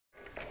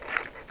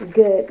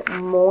Good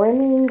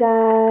morning,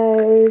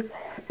 guys.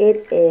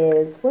 It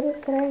is, what is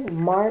today?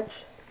 March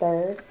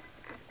 3rd.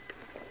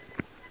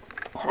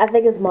 I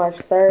think it's March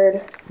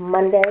 3rd,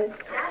 Monday,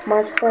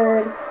 March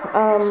 3rd.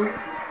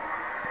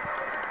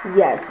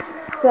 Yes.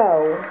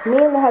 So,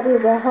 me and the hubby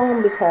is at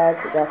home because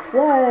guess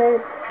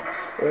what?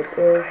 It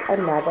is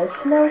another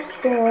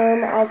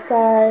snowstorm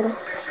outside.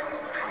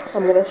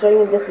 I'm going to show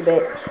you in just a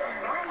bit.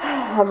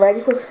 I'm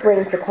ready for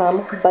spring to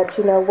come, but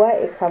you know what?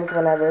 It comes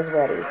whenever it's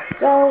ready.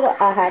 So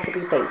I have to be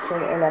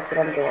patient, and that's what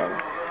I'm doing.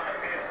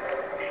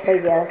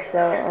 But yeah,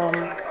 so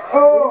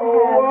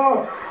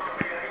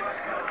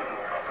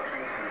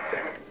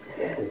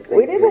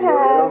we did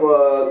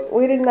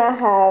not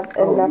have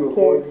enough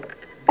kids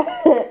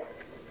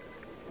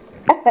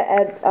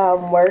at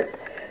work,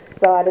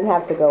 so I didn't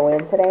have to go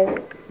in today.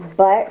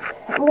 But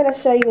I'm gonna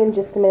show you in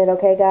just a minute,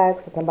 okay, guys?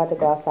 Because I'm about to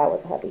go outside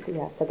with the hubby. We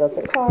have to go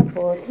to the car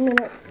for a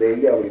minute.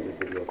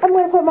 I'm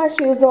gonna put my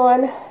shoes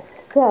on.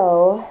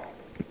 So,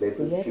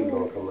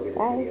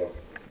 bye.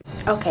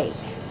 Okay,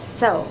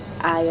 so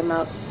I am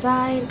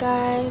outside,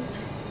 guys,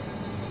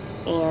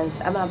 and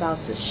I'm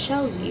about to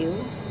show you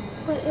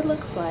what it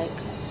looks like.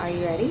 Are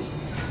you ready?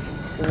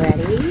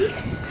 Ready?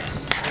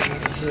 So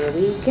here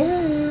we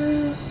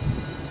go.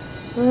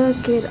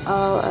 Look at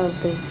all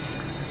of this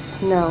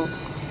snow,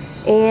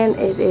 and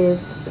it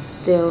is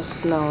still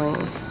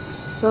snowing.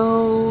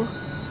 So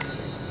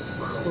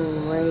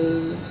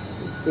crazy,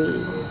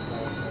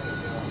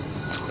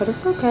 but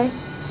it's okay.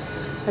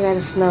 I got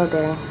a snow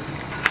day.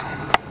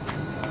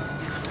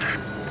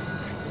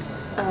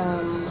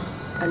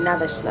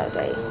 Another snow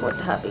day with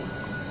the hubby,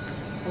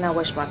 and I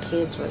wish my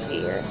kids were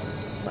here,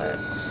 but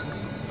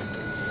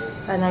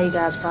I know you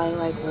guys probably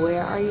like,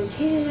 where are your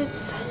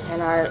kids?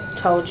 And I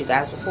told you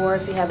guys before,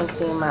 if you haven't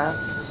seen my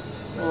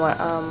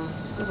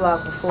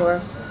vlog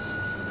before,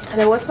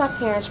 they're with my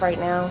parents right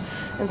now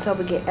until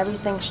we get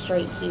everything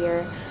straight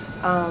here.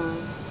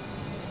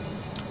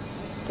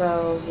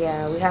 So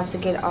yeah, we have to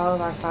get all of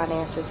our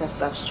finances and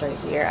stuff straight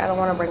here. I don't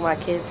want to bring my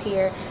kids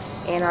here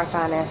and our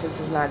finances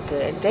is not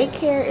good.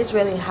 Daycare is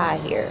really high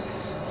here,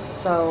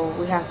 so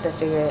we have to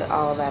figure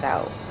all of that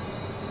out,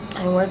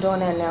 and we're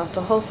doing that now.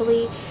 So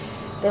hopefully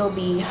they'll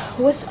be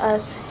with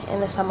us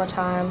in the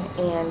summertime,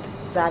 and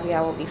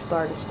Xavier will be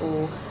starting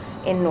school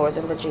in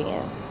Northern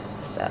Virginia.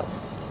 So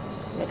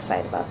I'm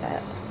excited about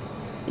that,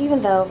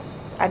 even though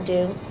I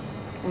do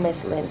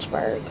miss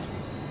Lynchburg.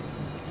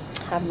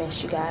 I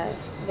miss you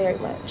guys very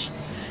much,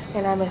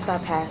 and I miss our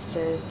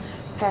pastors,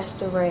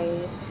 Pastor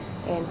Ray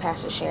and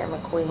Pastor Sharon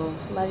McQueen.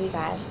 Love you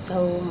guys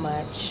so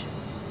much.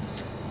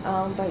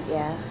 But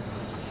yeah,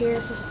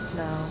 here's the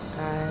snow,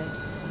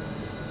 guys.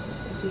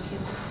 If you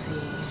can see,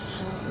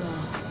 I don't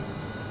know.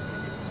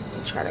 Let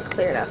me try to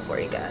clear it up for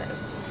you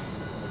guys.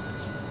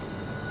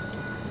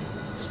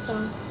 So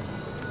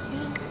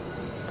yeah,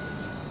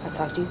 I'll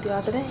talk to you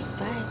throughout the day.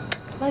 Bye.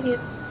 Love you.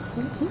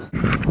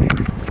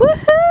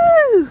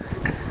 Woohoo!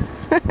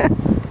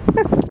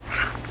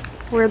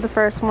 We're the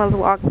first ones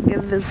walking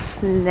in the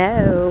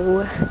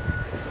snow.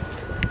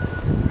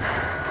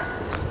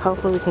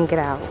 Hopefully we can get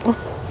out.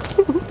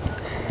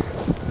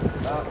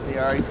 They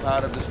already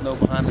piled up the snow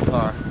behind the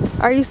car.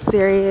 Are you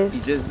serious?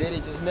 You just did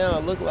it just now,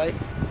 it looked like.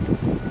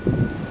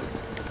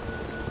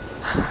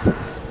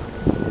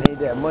 It ain't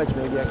that much,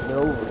 maybe I can get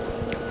over it.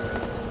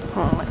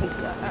 Oh my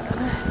god.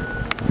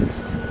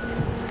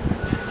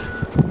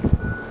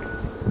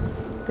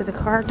 Did the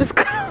car just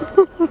go?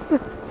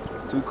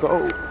 It's too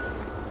cold.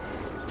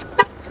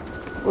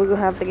 We're gonna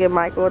have to get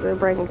Michael to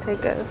bring and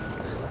take us.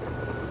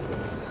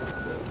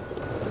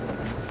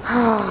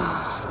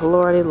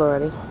 Lordy,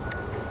 lordy.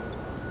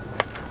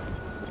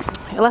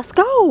 Let's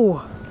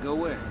go. Go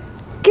where?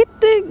 Get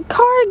the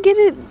car, get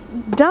it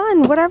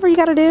done. Whatever you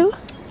gotta do.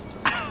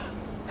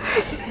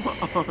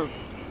 I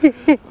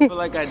feel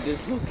like I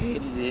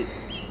dislocated it.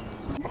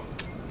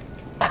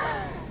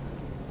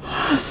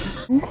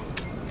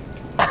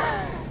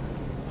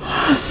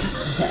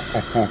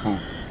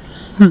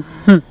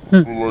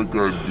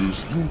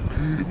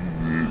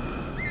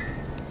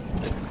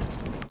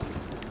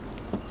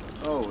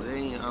 Oh, they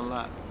ain't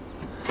unlocked.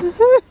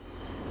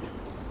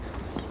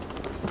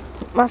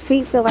 My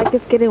feet feel like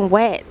it's getting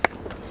wet.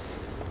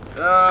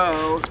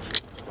 Oh.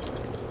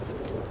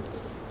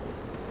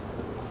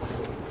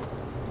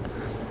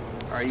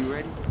 Are you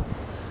ready?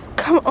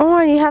 Come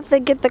on, you have to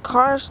get the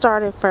car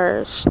started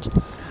first.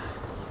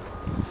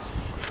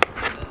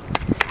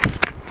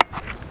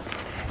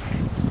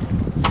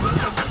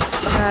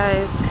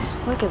 Guys,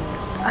 look at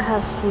this. I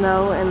have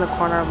snow in the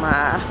corner of my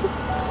eye.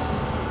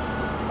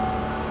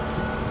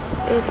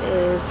 It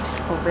is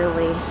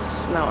really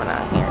snowing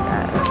out here,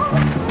 guys.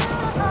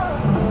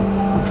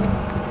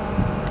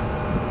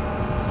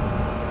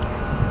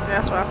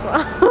 That's what I saw.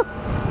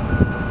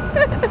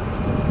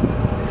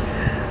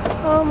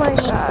 Oh my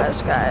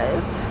gosh,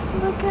 guys.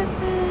 Look at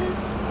this.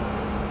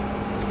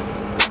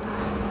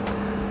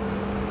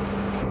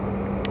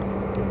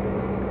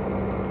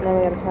 Now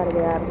we gotta try to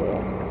get out of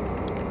here.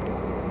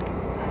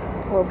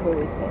 Hopefully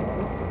we can.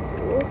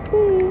 We'll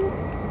see.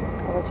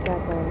 I'll let you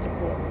guys know in just a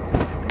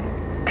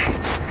minute.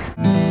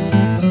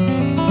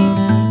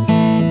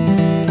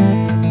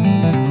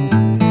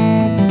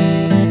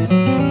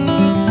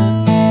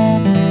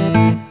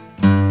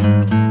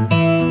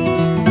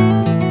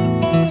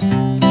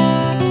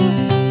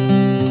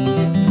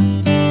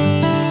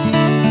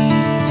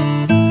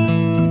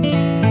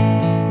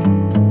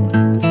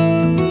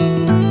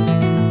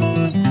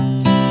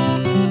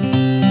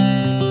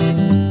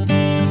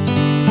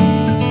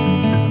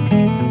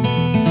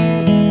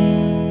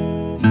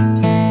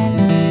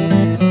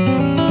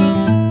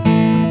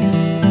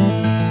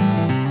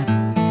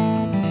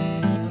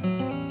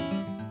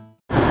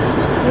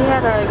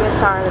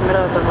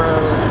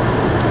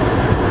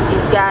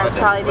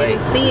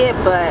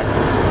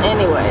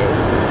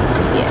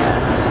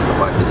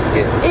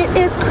 It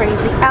is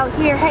crazy out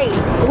here. Hey,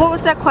 what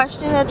was that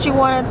question that you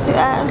wanted to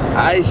ask?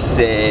 I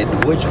said,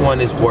 which one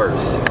is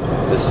worse,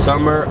 the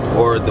summer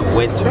or the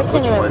winter? I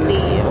can't even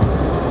see you.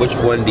 Which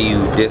one do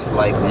you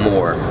dislike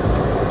more?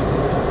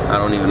 I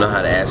don't even know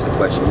how to ask the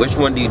question. Which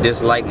one do you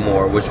dislike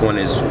more? Which one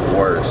is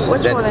worse?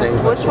 Which one is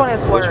worse?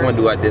 Which one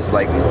do I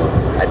dislike more?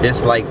 I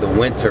dislike the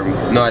winter.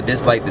 No, I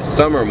dislike the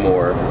summer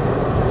more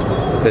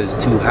because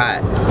it's too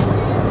hot.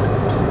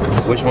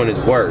 Which one is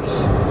worse?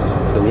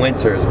 The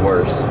winter is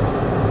worse.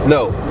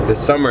 No, the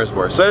summer is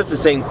worse. So it's the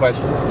same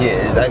question.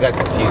 Yeah, I got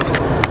confused.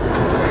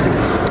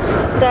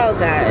 So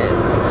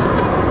guys,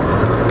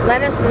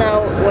 let us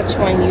know which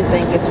one you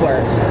think is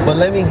worse. But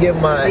let me give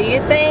my Do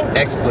you think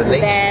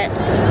explanation that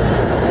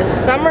the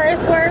summer is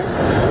worse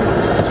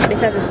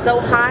because it's so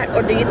hot,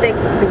 or do you think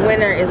the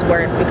winter is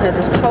worse because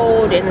it's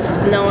cold and it's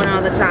snowing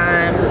all the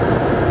time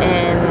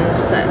and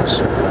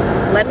such?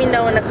 Let me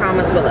know in the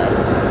comments below.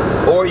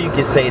 Or you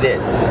can say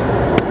this.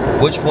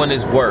 Which one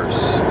is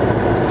worse?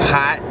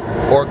 Hot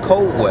or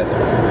cold weather?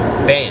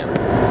 Bam.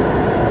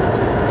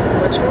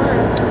 Which one?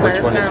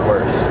 Which one is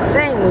worse?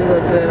 Dang, we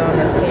look good on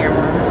this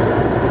camera.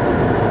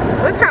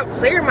 Look how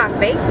clear my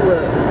face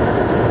look.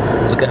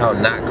 Look at how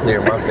not clear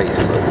my face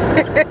looks.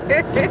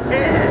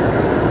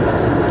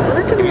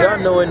 Look at If y'all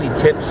know any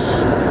tips,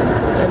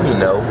 let me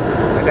know.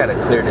 I gotta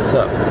clear this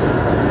up.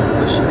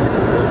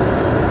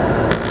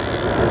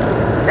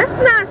 That's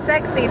not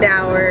sexy,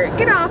 Doward.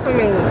 Get off of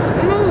me.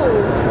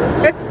 Move.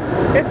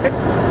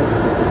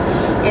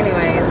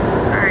 Anyways,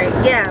 alright,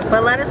 yeah,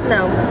 but let us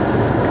know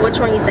which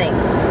one you think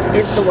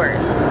is the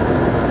worst.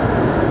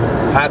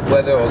 Hot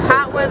weather or cold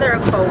Hot weather or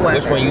cold weather?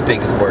 Which one you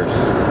think is worse?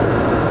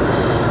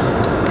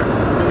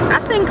 I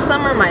think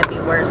summer might be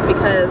worse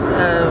because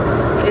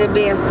of it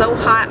being so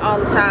hot all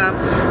the time.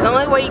 The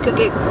only way you could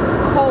get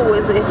cool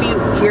is if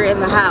you're in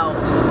the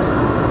house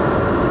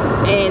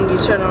and you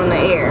turn on the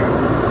air.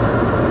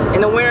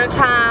 In the winter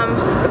time,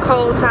 the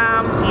cold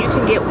time, you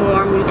can get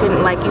warm. You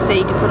can, like you say,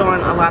 you can put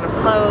on a lot of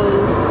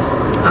clothes.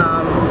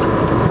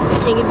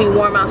 You can be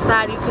warm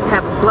outside. You can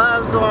have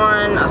gloves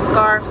on, a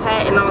scarf,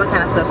 hat, and all that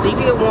kind of stuff. So you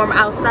can get warm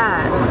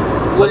outside.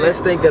 Well, let's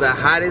think of the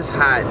hottest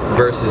hot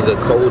versus the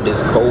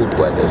coldest cold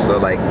weather. So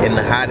like in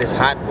the hottest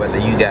hot weather,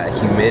 you got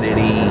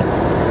humidity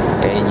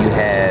and you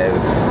have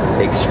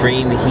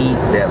extreme heat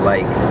that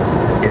like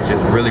is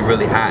just really,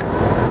 really hot.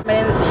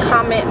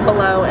 Comment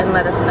below and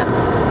let us know.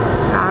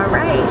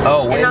 Alright.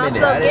 Oh, wait and a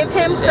minute. also give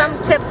him some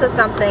tips or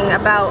something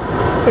about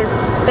his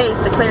face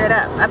to clear it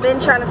up. I've been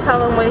trying to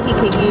tell him what he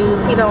could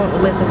use. He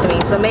don't listen to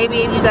me. So maybe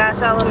if you guys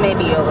tell him,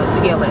 maybe he'll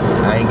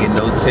listen. I ain't getting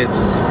no tips.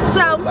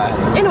 So,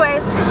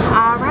 anyways,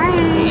 alright.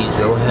 Need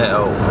no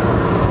help.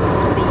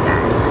 See you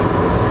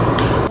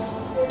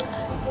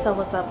guys. So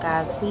what's up,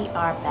 guys? We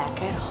are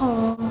back at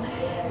home,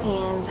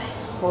 and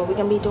what we're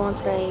gonna be doing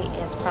today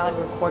is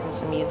probably recording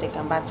some music.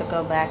 I'm about to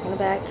go back in the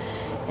back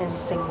and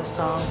sing the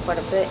song for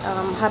the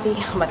hubby.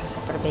 I'm about to say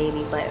for the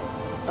baby, but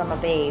for my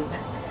babe.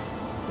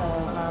 So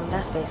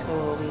that's basically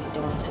what we'll be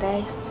doing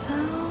today. So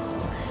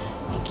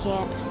you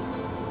can't,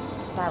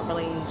 it's not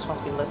really, you're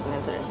supposed to be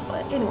listening to this,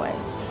 but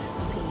anyways,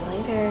 see you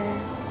later.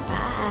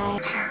 Bye.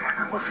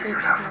 What is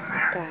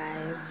up,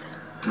 guys?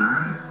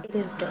 It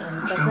is the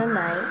end of the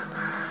night,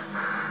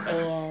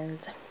 and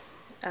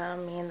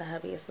me and the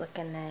hubby is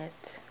looking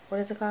at, what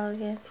is it called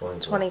again?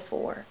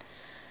 24.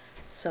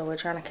 So we're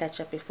trying to catch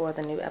up before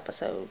the new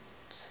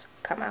episodes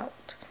come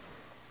out,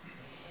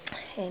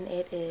 and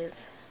it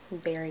is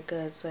very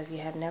good. So if you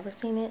have never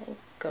seen it,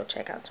 go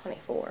check out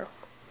 24.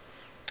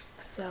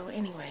 So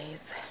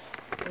anyways,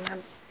 my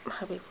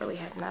hubby really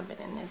have not been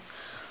in this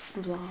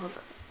vlog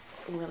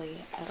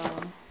really at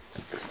all.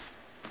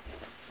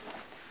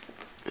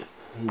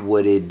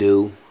 What it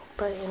do?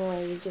 But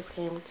anyway, we just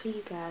came to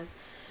you guys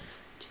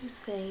to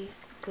say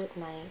good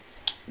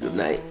night. Good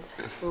night.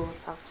 And we'll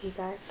talk to you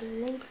guys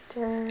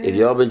later. If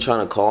y'all been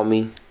trying to call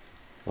me,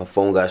 my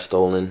phone got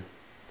stolen,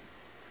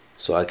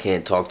 so I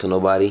can't talk to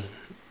nobody.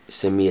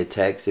 Send me a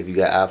text if you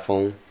got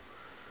iPhone,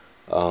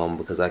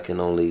 because I can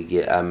only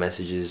get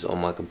iMessages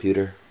on my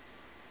computer.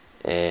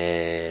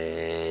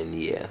 And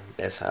yeah,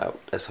 that's how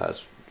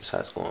it's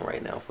going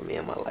right now for me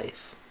in my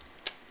life.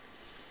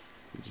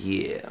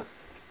 Yeah.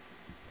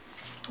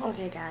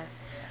 Okay, guys.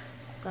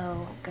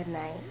 So good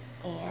night,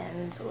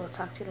 and we'll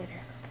talk to you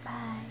later.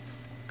 Bye.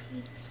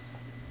 Peace.